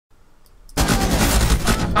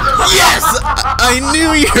I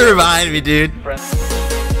knew you were behind me, dude.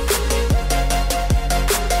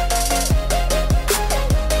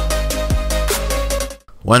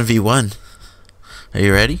 1v1. Are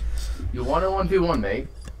you ready? You want a 1v1, mate?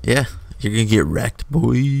 Yeah. You're gonna get wrecked,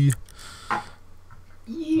 boy.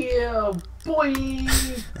 Yeah, boy.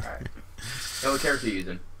 Alright. What character are you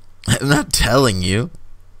using? I'm not telling you.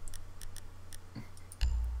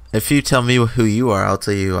 If you tell me who you are, I'll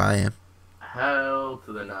tell you who I am. Hell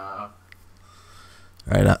to the nah.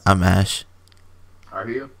 Alright, I'm Ash. Are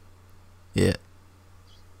you? Yeah.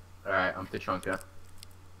 Alright, I'm Tachanka.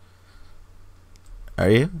 Are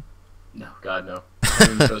you? No, God, no. I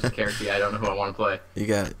haven't even chosen a character yet. I don't know who I want to play. You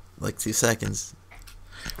got like 2 seconds.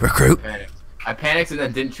 Recruit. I panicked and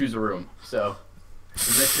then didn't choose a room, so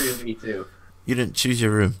it's a mystery of me too. You didn't choose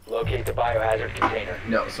your room. Locate the biohazard container.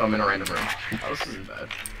 No, so I'm in a random room. Oh, this isn't bad.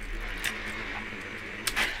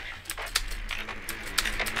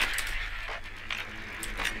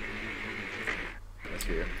 That's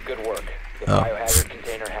weird. Good work. The biohazard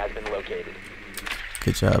container has been located.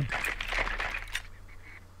 Good job.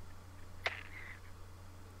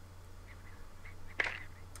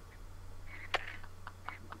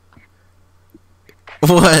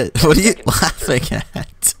 What? What are you laughing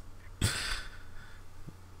at?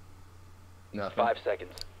 Nothing. 5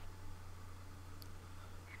 seconds.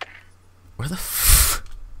 Where the f?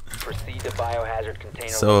 Proceed to biohazard container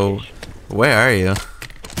So, location. where are you?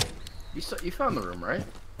 You found the room, right?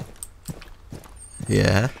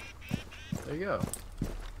 Yeah. There you go.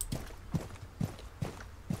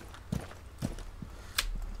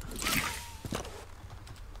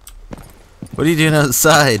 What are you doing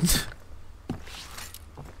outside?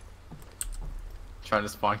 Trying to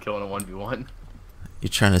spawn kill in a 1v1. You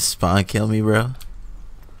trying to spawn kill me, bro? I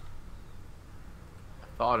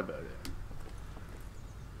thought about it.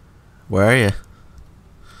 Where are you?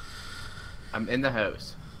 I'm in the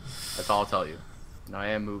house. That's all I'll tell you. And I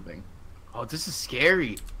am moving. Oh, this is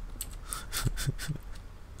scary.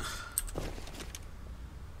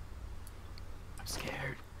 I'm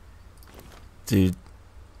scared. Dude.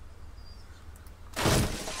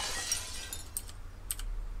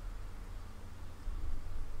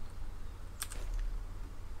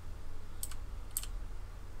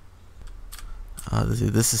 Oh,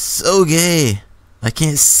 dude, this is so gay. I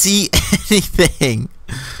can't see anything.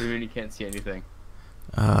 What do you mean you can't see anything?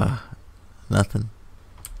 Nothing.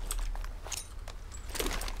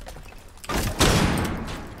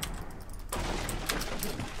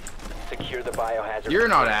 Secure the biohazard. You're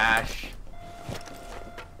not Ash.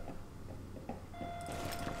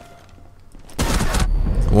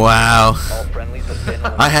 Wow. All friendlies have been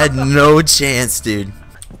I had no chance, dude.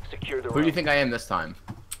 Secure the Who do you room. think I am this time?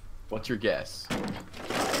 What's your guess?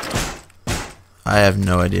 I have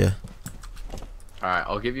no idea. Alright,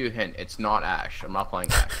 I'll give you a hint. It's not Ash. I'm not playing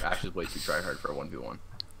Ash. Ash is way too tryhard for a 1v1.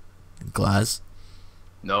 Glass.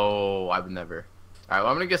 No, I would never. Alright,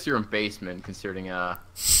 well, I'm gonna guess you're in basement, considering, you're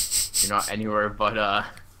not anywhere but, up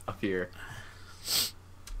here.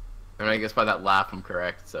 And I guess by that laugh I'm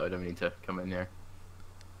correct, so I don't need to come in here.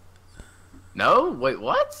 No? Wait,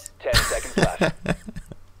 what? 10 seconds left.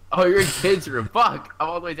 Oh, you're in kids' room. Fuck! I'm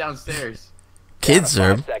all the way downstairs. Kids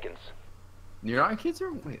Down to 5 room. seconds. You're not in kids'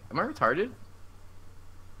 room? Wait, am I retarded?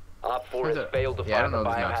 Op 4 Where's has it? failed to Yeah, I find the don't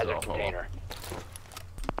know this map's at all. biohazard container.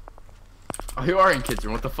 Oh, you are in kids'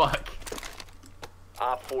 room. What the fuck?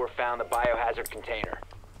 Op 4 found the biohazard container.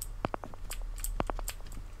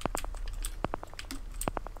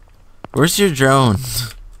 Where's your drone?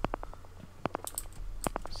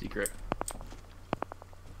 Secret.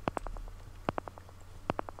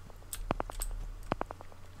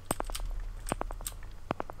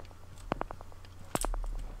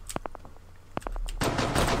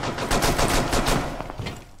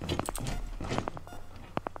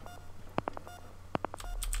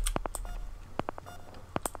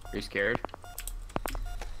 Are you scared?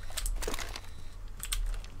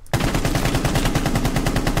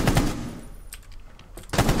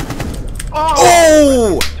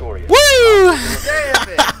 Oh! Victoria. Woo! Damn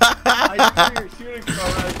it! I knew you were shooting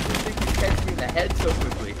from I didn't think you'd catch me in the head so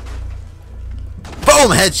quickly.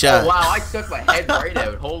 Boom! Headshot. Oh wow, I took my head right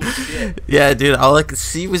out. Holy shit. Yeah, dude. All I could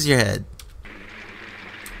see was your head.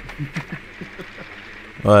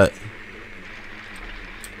 What?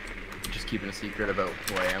 Just keeping a secret about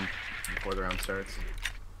who I am before the round starts.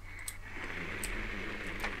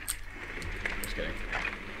 Just kidding.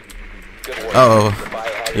 Good work. Oh, The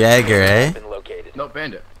biohazard Jaeger, container has eh? been located. No,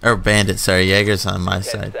 bandit. Or Bandit, sorry. Jaeger's on my 10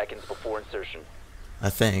 side. seconds before insertion.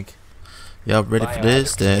 I think. Y'all ready for Biohazard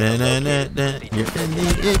this? container Da-da-da-da-da. located. You're in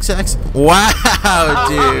the exact. Wow,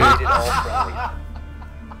 dude. Located all friendlies.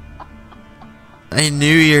 I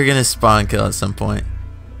knew you were gonna spawn kill at some point.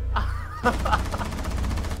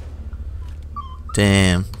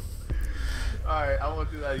 Damn. Alright, I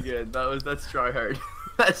won't do that again. That's try hard.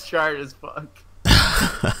 That's try hard as fuck.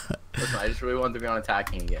 Listen, I just really wanted to be on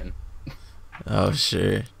attacking again. Oh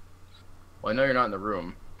sure. Well, I know you're not in the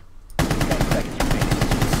room.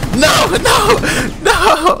 No!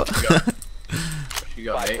 You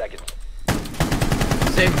go, 5 mate. seconds.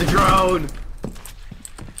 Save the drone!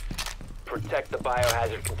 Protect the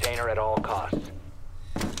biohazard container at all costs.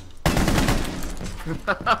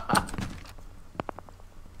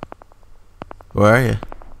 Where are you?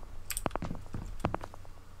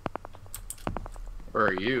 Where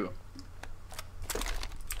are you?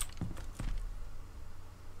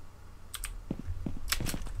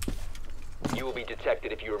 You will be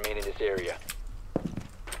detected if you remain in this area.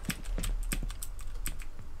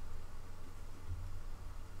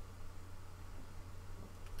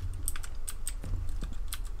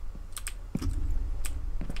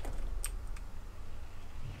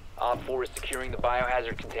 Op 4 is securing the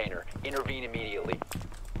biohazard container. Intervene immediately.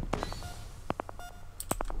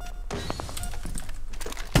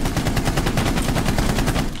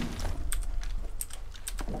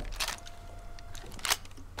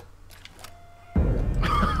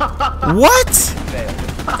 What? Failed.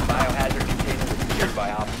 Biohazard container was secured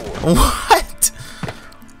by Op 4. What?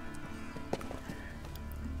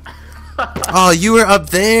 Oh, you were up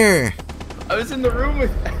there. I was in the room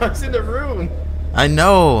with. I was in the room. I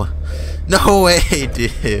know. No way,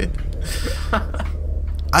 dude.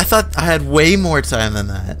 I thought I had way more time than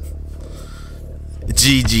that.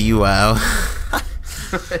 GG, wow.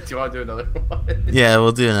 Do you want to do another one? Yeah,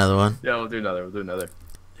 we'll do another one. Yeah, we'll do another. We'll do another.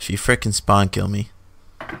 If you frickin' spawn kill me.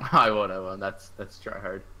 I won't. That's try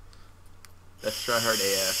hard. That's try hard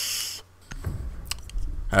AF.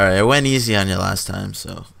 Alright, I went easy on you last time,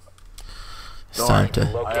 so it's Don't time worry, to.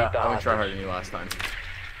 Locate the I won't try hostage. harder than you last time.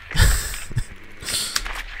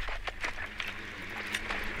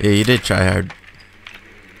 Yeah, you did try hard.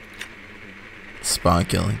 Spawn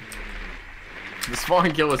killing. The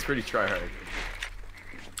spawn kill was pretty try hard.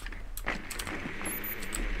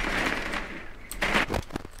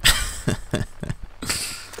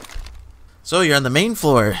 So you're on the main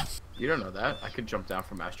floor. You don't know that. I could jump down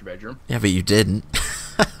from master bedroom. Yeah, but you didn't.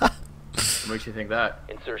 What makes you think that?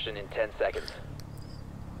 Insertion in 10 seconds.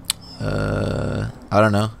 I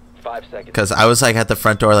don't know. 5 seconds. Because I was like at the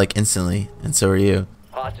front door like instantly, and so were you.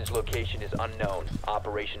 Hostage location is unknown.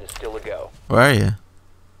 Operation is still a go. Where are you?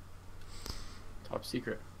 Top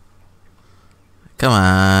secret. Come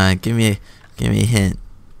on, give me a hint.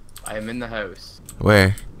 I am in the house.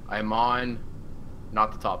 Where? I am on,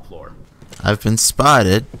 not the top floor. I've been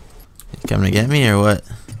spotted. You coming to get me or what?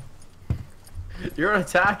 You're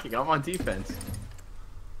attacking. I'm on defense.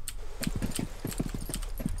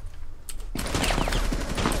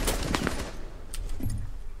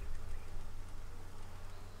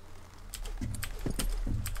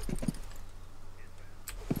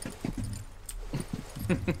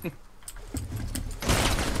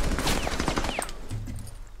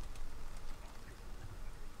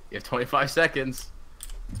 You have 25 seconds.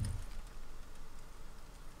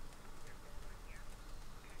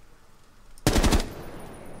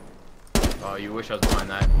 Oh, you wish I was behind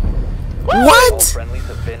that. All What? friendlies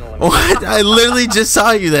have been eliminated. What? I literally just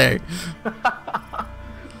saw you there.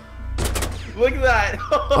 Look at that.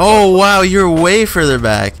 Oh wow, you're way further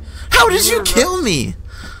back. How did You you were kill me?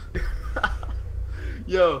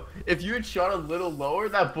 Yo, if you had shot a little lower,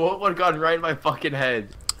 that bullet would have gone right in my fucking head.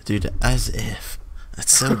 Dude, as if.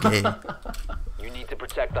 That's so gay. You need to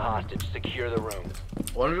protect the hostage. Secure the room.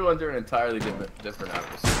 One of you went through an entirely different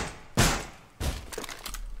house.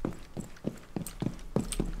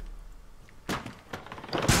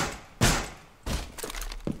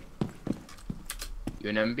 You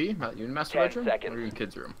in MB? You in master 10 bedroom? seconds. Or you in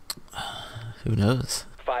kids room? Who knows?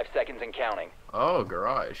 5 seconds and counting. Oh,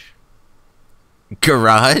 garage.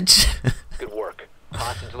 Garage? Good work.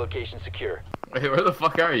 Hostage location secure. Wait, where the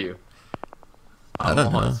fuck are you? I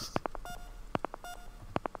don't know. Lost.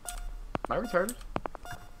 Am I retarded?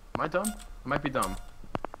 Am I dumb? I might be dumb.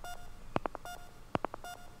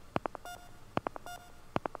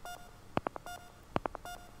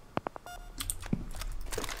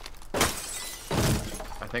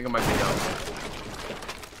 I think I might be dumb.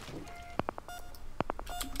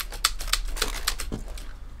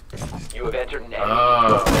 You have entered an enemy.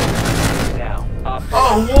 Oh. Now. Op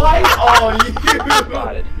Oh, what? Oh, you!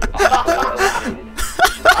 spotted. Op 4 eliminated.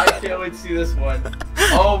 I can't wait to see this one.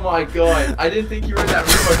 Oh my god. I didn't think you were in that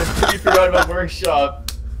room. I completely forgot about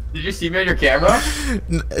workshop. Did you see me on your camera?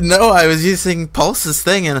 No, I was using Pulse's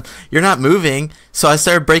thing, and you're not moving. So I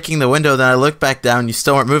started breaking the window. Then I looked back down. You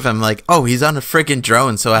still weren't moving. I'm like, oh, he's on a freaking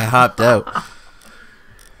drone. So I hopped out.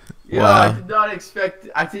 Yeah, Wow. I did not expect.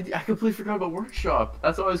 I completely forgot about workshop.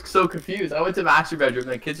 That's why I was so confused. I went to master bedroom,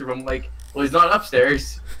 and the kids room. I'm like, well, he's not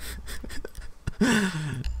upstairs.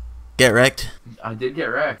 Get wrecked. I did get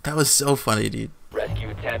wrecked. That was so funny, dude. Rescue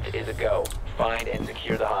attempt is a go. Find and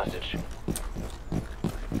secure the hostage.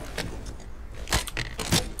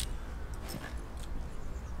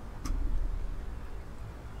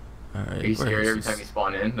 All right. Are you scared every time you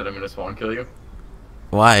spawn in that I'm gonna spawn kill you?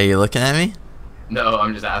 Why are you looking at me? No,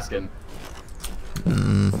 I'm just asking.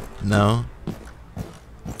 No.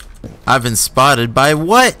 I've been spotted by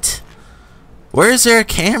what? Where's there a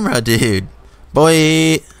camera, dude?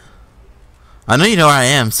 Boy. I know you know where I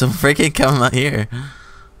am, so freaking come out here.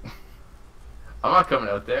 I'm not coming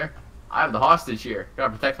out there. I have the hostage here.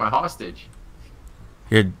 Gotta protect my hostage.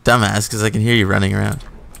 You're a dumbass because I can hear you running around.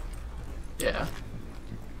 Yeah.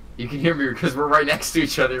 You can hear me because we're right next to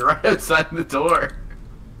each other, right outside the door.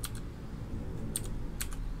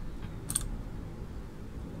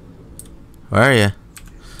 Where are you?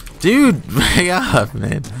 Dude, break up,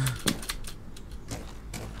 man.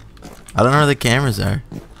 I don't know where the cameras are.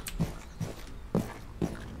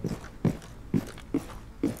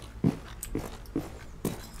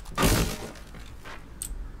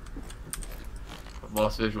 I've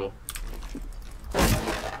lost visual.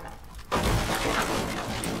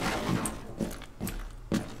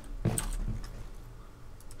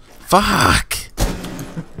 Fuck!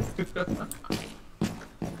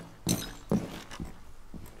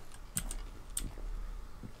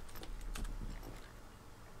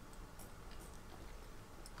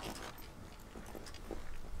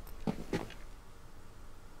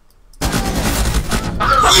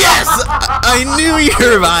 Yes! I knew you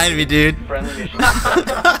were behind me, dude. Friendly mission.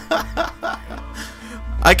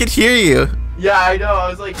 I could hear you. Yeah, I know. I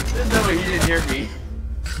was like, there's no way he didn't hear me.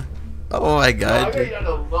 Oh my I god. got you on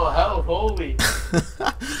a low health, holy.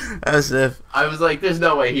 As if I was like, there's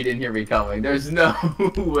no way he didn't hear me coming. There's no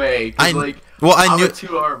way. 'Cause, I knew I'm a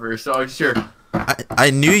 2 armor, so I'm sure.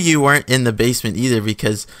 I knew you weren't in the basement either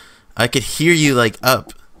because I could hear you like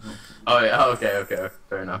up. Oh yeah, okay,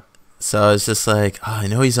 fair enough. So I was just like, oh, I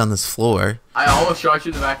know he's on this floor. I almost shot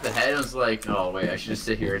you in the back of the head. I was like, oh wait, I should just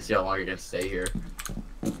sit here and see how long you're gonna stay here.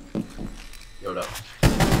 Yo, up.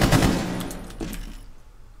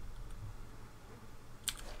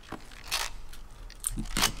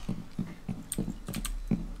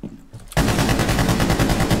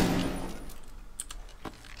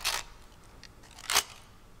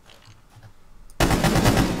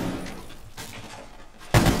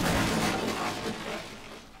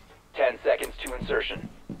 10 seconds to insertion.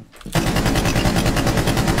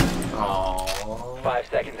 Aww. 5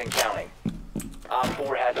 seconds and counting. Op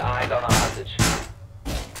 4 has eyes on the hostage.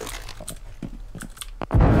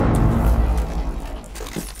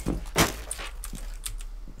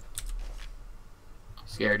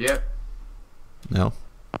 Scared yet? No.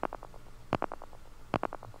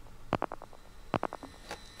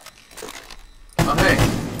 Oh hey.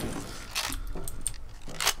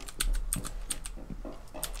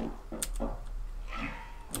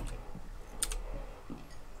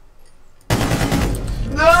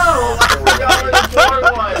 No! I forgot where the door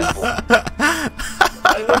was!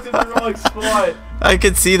 I looked at the wrong spot. I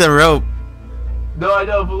could see the rope. No, I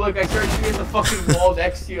know, but look, I started shooting at the fucking wall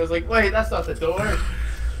next to you. I was like, wait, that's not the door.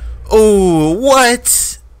 Oh,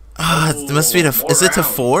 what? Ah, it must be to. More Is it to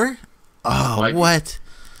rounds. 4? Oh, Might be. what?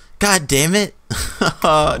 God damn it!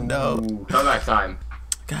 Oh no! Ooh, comeback time.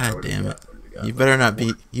 God damn it! What do we got? You better not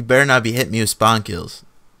be. You better not be hitting me with spawn kills.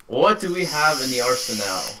 What do we have in the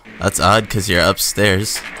arsenal? That's odd because you're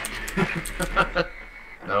upstairs.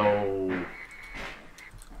 No.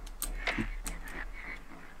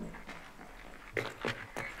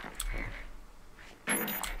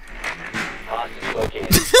 Hostage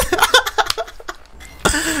located.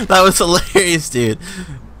 That was hilarious, dude.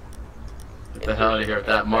 Get the hell out of here with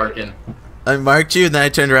that marking. I marked you and then I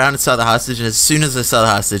turned around and saw the hostage. And as soon as I saw the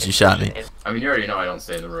hostage, you shot me. I mean, you already know I don't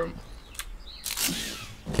stay in the room.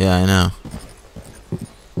 Yeah, I know.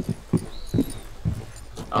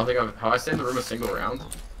 I don't think I've. Have I stayed in the room a single round?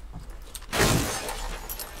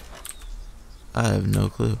 I have no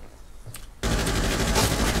clue.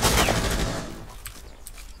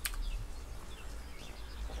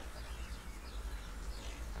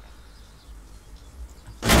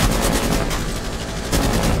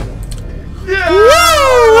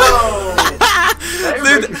 Oh! Did I even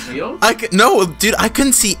break Dude, your shield? I could, no, dude, I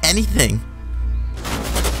couldn't see anything.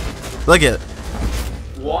 Look at it.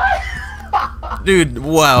 What? Dude,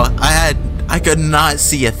 wow. I could not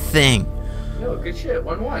see a thing. No, good shit.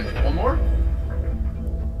 1-1. One more?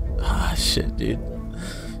 Ah, shit, dude.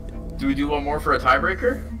 Do we do one more for a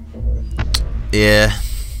tiebreaker? Yeah.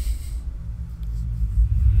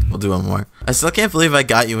 We'll do one more. I still can't believe I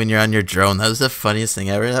got you when you're on your drone. That was the funniest thing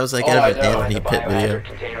ever. That was like out of an Anthony Pitt video.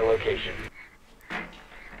 Container location.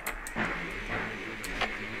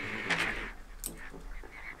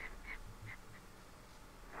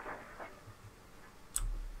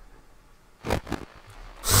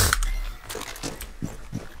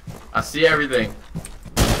 I see everything.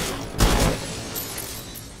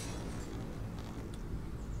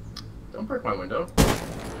 Don't break my window.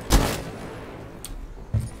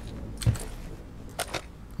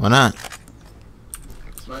 Why not?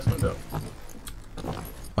 It's a nice window.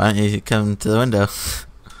 Why don't you come to the window?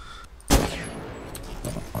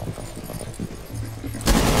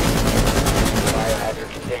 Biohazard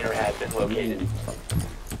container has been located.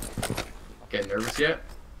 Getting nervous yet?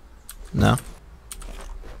 No.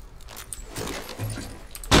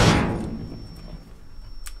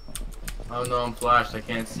 Oh no, I'm flashed. I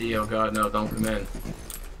can't see. Oh god, no, don't come in.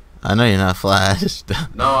 I know you're not flashed.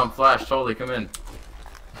 No, I'm flashed. Totally, come in.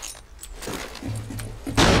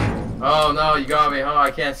 Oh no, you got me. Oh,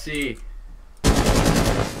 I can't see.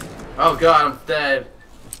 Oh god, I'm dead.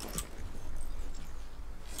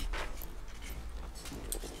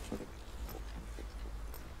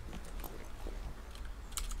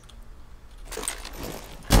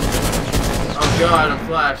 Oh god, I'm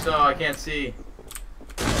flashed. Oh, I can't see.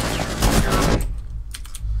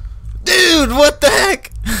 Dude, what the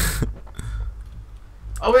heck?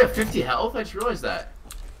 Oh, we have 50 health? I just realized that.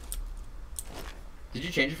 Did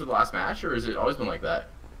you change it for the last match, or has it always been like that?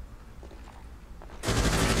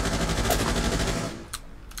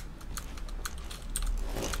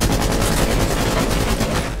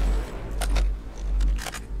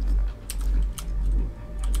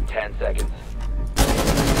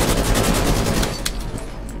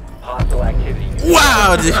 Hostile activity.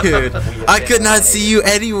 Wow, dude. I could not see you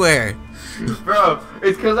anywhere. Bro,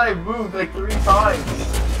 it's because I moved like 3 times.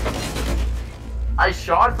 I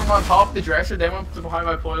shot from on top of the dresser, then went to behind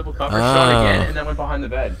my playable cover, shot again, and then went behind the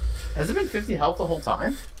bed. Has it been 50 health the whole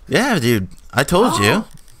time? Yeah, dude. I told you.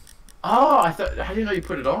 Oh, I didn't know you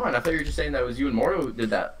put it on. I thought you were just saying that it was you and Morto who did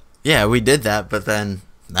that. Yeah, we did that, but then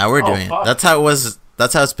now we're doing fuck. it. That's how it was.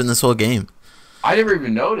 That's how it's been this whole game. I never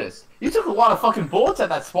even noticed. You took a lot of fucking bullets at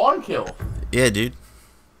that spawn kill. Yeah, dude.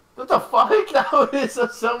 What the fuck? That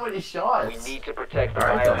was so many shots. We need to protect the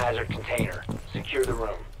Alright, biohazard container. Secure the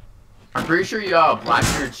room. I'm pretty sure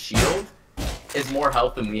Blackbeard's shield is more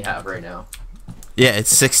health than we have right now. Yeah, it's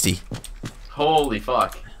 60. Holy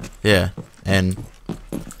fuck. Yeah, and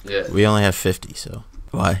Yeah. we only have 50. So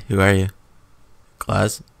why? Who are you?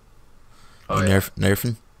 Class? Oh, You yeah.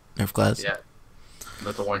 Nerf class? Yeah.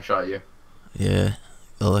 That's a one shot you. Yeah.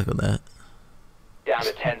 Good luck with that. Down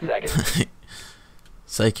to 10 seconds.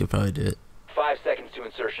 Psych, you'll probably do it. 5 seconds to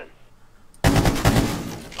insertion.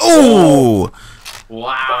 Oh!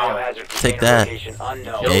 Wow. Biohazard Take container that. location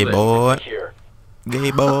unknown. Gay boy. Secure.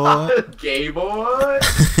 Gay boy. Gay boy.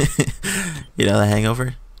 You know The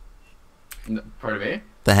Hangover? Pardon me?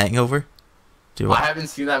 The Hangover? Do you I watch? haven't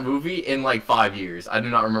seen that movie in like 5 years. I do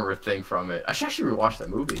not remember a thing from it. I should actually rewatch that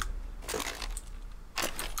movie.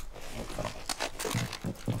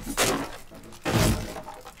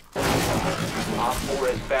 Op 4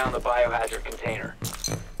 has found the biohazard container.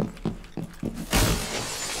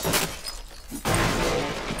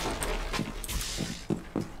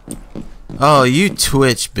 Oh, you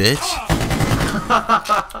Twitch, bitch.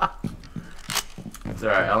 It's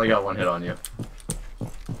alright, I only got 1 hit on you.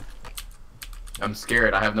 I'm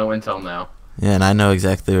scared, I have no intel now. Yeah, and I know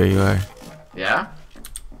exactly where you are. Yeah?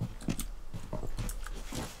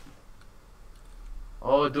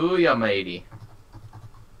 Oh, do ya, matey?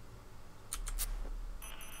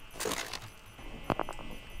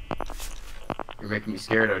 You're making me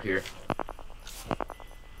scared out here.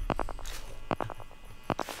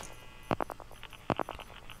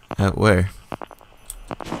 Where?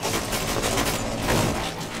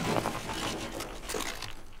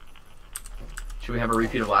 Should we have a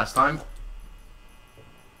repeat of last time?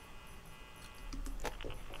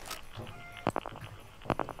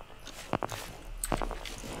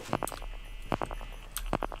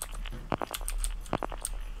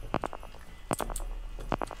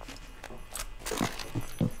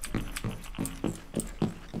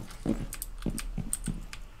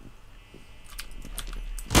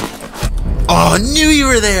 Oh, I knew you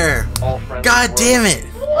were there! All friendly God damn it!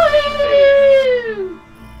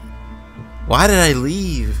 Why did I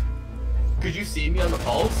leave? Could you see me on the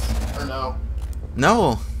pulse? Or no?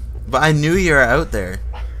 No, but I knew you were out there.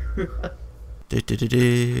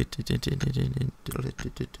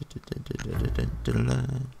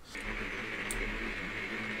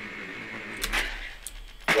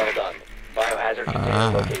 Well done. Biohazard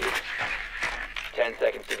container located. 10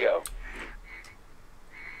 seconds to go.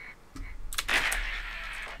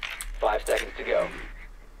 5 seconds to go.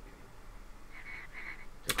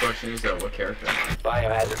 The question is, what character?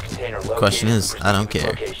 Biohazard container located. Question is, I don't care.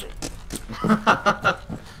 Location.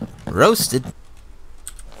 Roasted.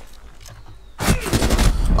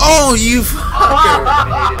 Oh, you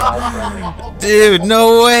Eliminated all friendly. dude,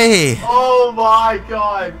 no way. Oh my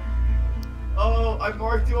god! Oh, I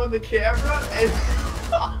marked you on the camera and...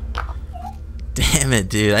 Damn it,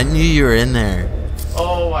 dude. I knew you were in there.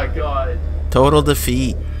 Oh my god. Total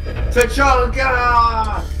defeat.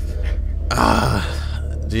 Tachanka!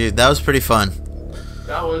 Dude, that was pretty fun.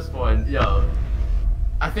 That was fun, yo.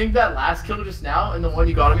 I think that last kill just now and the one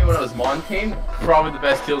you got on me when I was Montane, probably the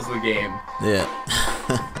best kills of the game. Yeah.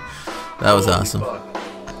 That was Holy awesome. fuck.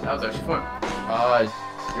 That was actually fun.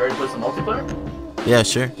 You ready to play some multiplayer? Yeah,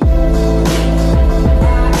 sure.